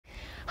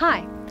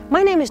Hi,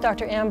 my name is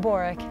Dr. Ann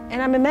Borick,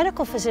 and I'm a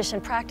medical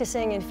physician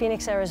practicing in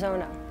Phoenix,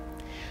 Arizona.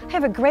 I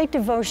have a great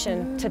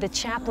devotion to the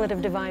Chaplet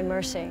of Divine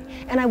Mercy,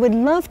 and I would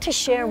love to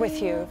share with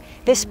you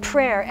this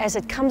prayer as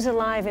it comes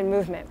alive in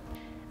movement.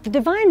 The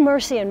Divine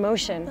Mercy in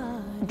motion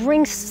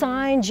brings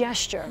sign,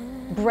 gesture,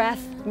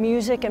 breath,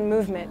 music, and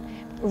movement,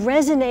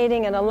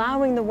 resonating and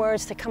allowing the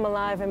words to come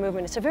alive in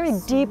movement. It's a very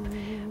deep,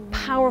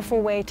 powerful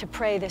way to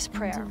pray this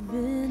prayer.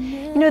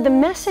 You know, the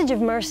message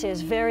of mercy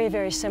is very,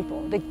 very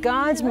simple, that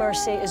God's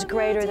mercy is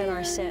greater than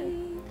our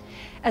sin.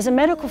 As a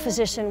medical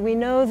physician, we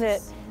know that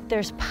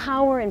there's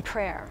power in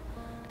prayer.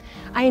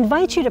 I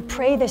invite you to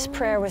pray this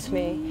prayer with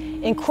me,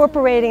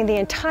 incorporating the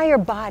entire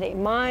body,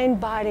 mind,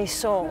 body,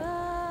 soul,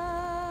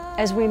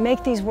 as we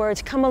make these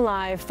words come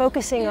alive,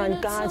 focusing on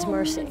God's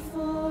mercy.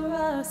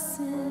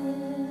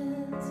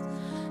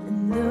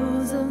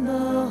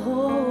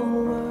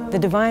 The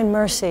Divine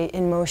Mercy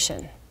in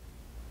motion.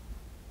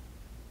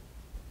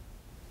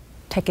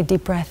 Take a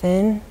deep breath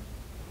in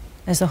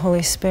as the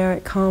Holy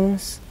Spirit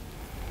comes.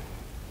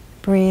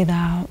 Breathe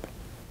out.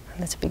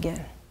 Let's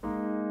begin.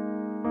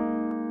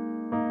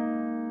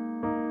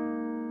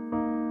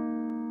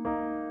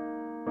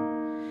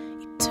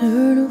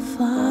 Eternal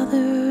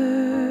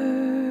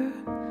Father,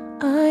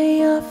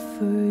 I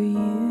offer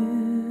you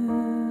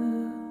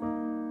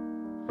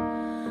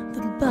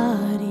the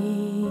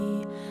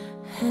body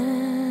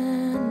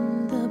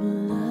and the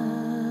blood,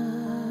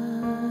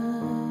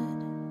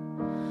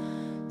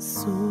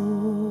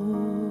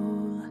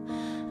 soul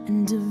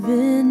and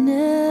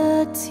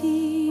divinity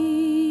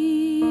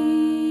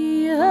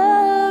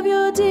of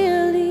your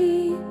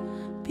dearly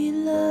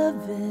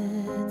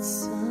beloved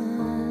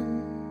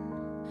Son,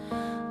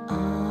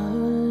 our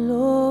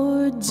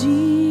Lord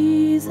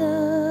Jesus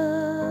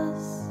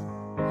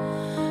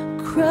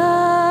Christ,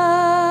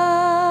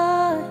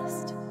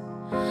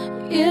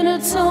 in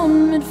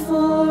atonement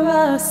for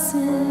our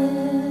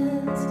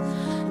sins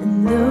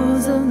and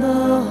those of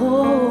the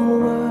whole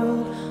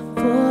world,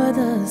 for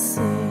the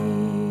sake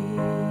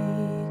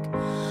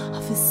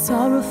of his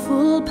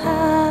sorrowful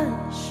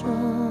passion.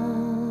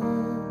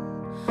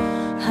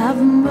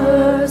 Have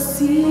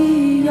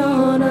mercy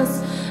on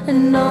us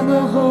and on the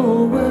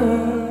whole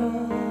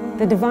world.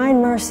 The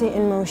Divine Mercy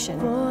in motion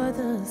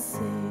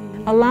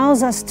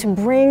allows us to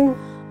bring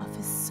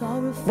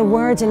the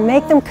words and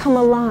make them come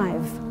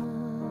alive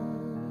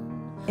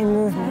in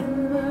movement,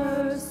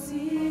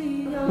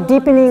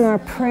 deepening our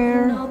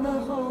prayer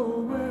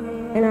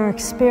and our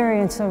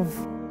experience of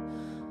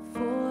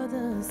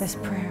this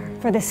prayer.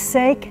 For the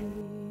sake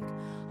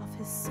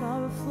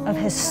of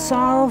his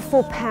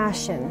sorrowful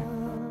passion,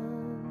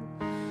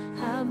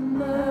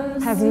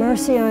 have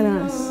mercy on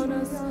us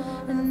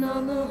and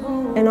on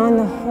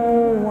the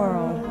whole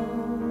world.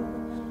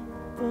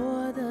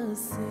 For the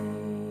sake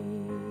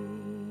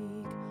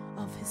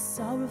of his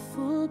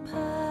sorrowful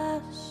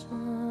passion,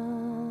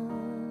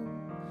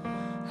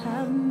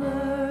 have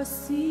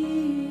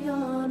mercy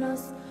on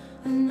us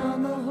and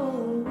on the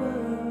whole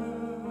world.